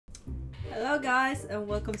Hello guys, and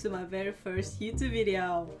welcome to my very first YouTube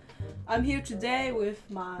video. I'm here today with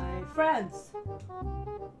my friends.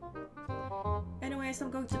 Anyways, I'm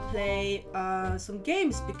going to play some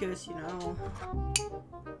games because, you know,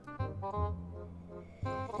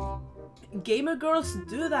 gamer girls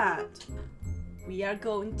do that. We are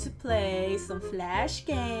going to play some Flash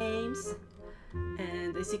games.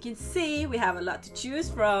 And as you can see, we have a lot to choose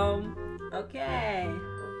from. Okay.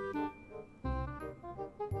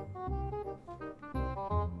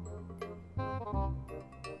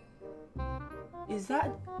 Is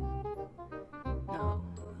that... No.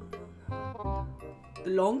 The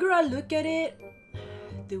longer I look at it,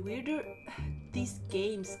 the weirder these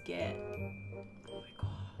games get. Oh my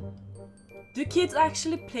god. Do kids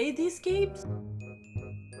actually play these games?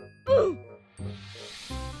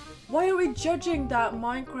 Why are we judging that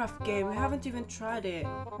Minecraft game? We haven't even tried it.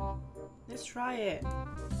 Let's try it.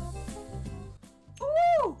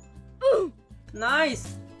 Ooh! Ooh!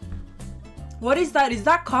 Nice! What is that? Is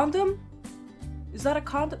that condom? Is that a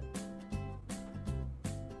condom?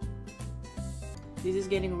 This is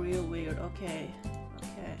getting real weird. Okay.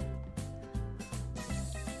 Okay.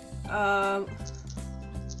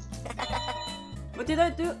 What did I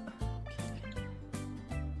do?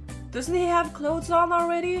 Doesn't he have clothes on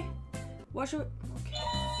already? What should... Okay.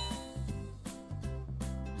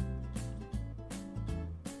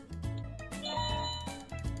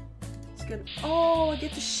 It's good. Oh, I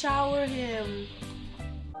get to shower him.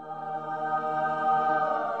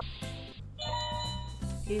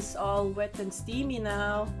 He's all wet and steamy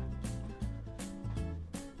now.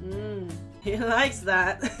 He likes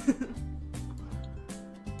that.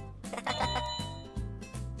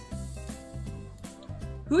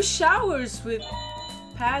 Who showers with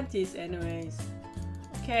panties anyways?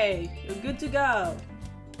 Okay, you're good to go.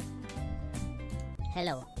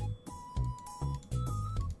 Hello.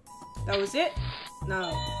 That was it?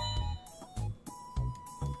 No.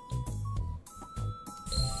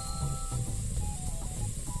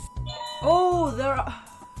 Oh,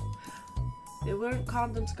 they weren't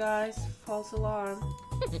condoms, guys. False alarm.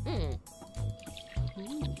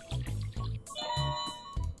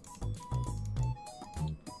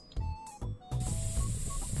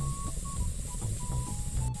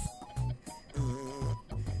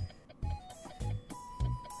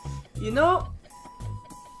 You know,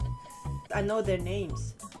 I know their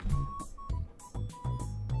names.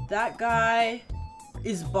 That guy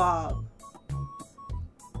is Bob.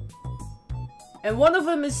 And one of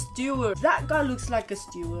them is Stewart. That guy looks like a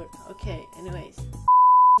Stewart. Okay, anyways.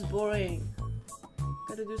 It's boring.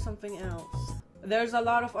 Gotta do something else. There's a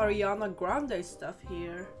lot of Ariana Grande stuff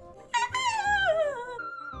here.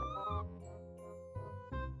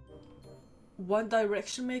 One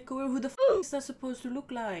Direction makeover? Who the f is that supposed to look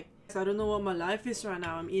like? I don't know what my life is right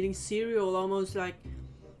now. I'm eating cereal almost like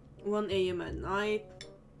 1 AM at night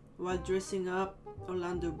while dressing up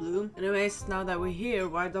Orlando Bloom. Anyways, now that we're here,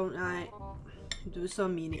 why don't I do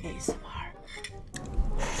some mini ASMR?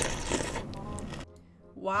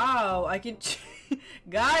 Wow, I can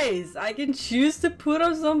guys, I can choose to put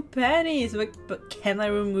on some panties, but can I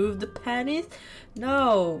remove the panties?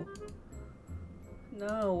 No.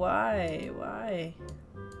 No, why?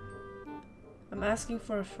 I'm asking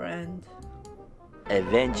for a friend.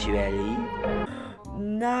 Eventually.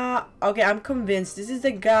 Nah, okay, I'm convinced this is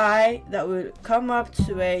the guy that would come up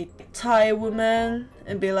to a Thai woman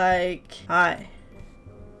and be like, "Hi,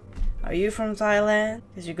 are you from Thailand?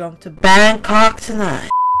 Because you're going to Bangkok tonight."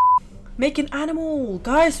 Make an animal!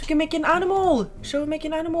 Guys, we can make an animal! Shall we make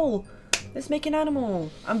an animal? Let's make an animal.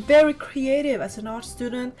 I'm very creative as an art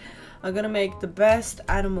student. I'm gonna make the best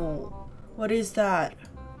animal. What is that?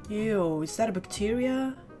 Ew, is that a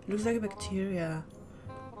bacteria? It looks like a bacteria.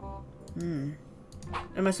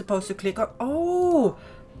 Am I supposed to click on... Oh!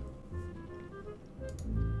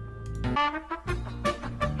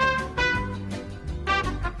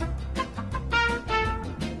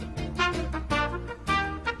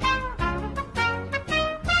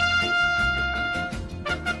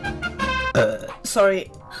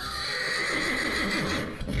 Sorry.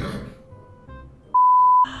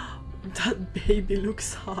 That baby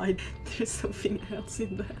looks hard. There's something else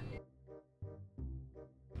in there.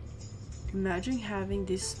 Imagine having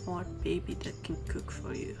this smart baby that can cook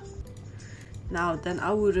for you. Now then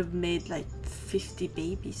I would have made like 50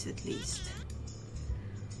 babies at least.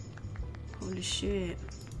 Holy shit.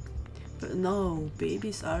 But no,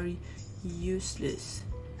 babies are useless.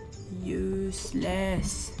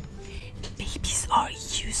 Useless. Babies are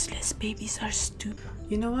useless. Babies are stupid.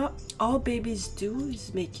 You know what? All babies do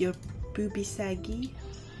is make your booby saggy,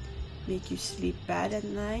 make you sleep bad at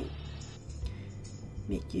night,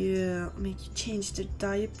 make you change their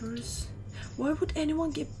diapers. Why would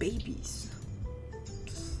anyone get babies?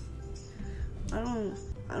 I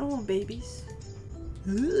don't want babies.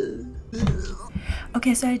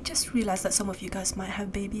 Okay, so I just realized that some of you guys might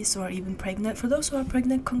have babies or are even pregnant. For those who are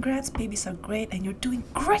pregnant, congrats, babies are great and you're doing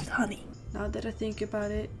great, honey. Now that I think about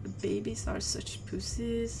it, babies are such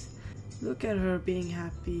pussies. Look at her being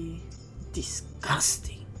happy.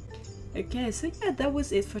 Disgusting. Okay, so yeah, that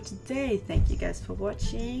was it for today. Thank you guys for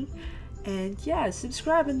watching. And yeah,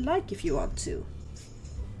 subscribe and like if you want to.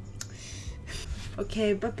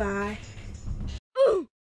 Okay, bye-bye.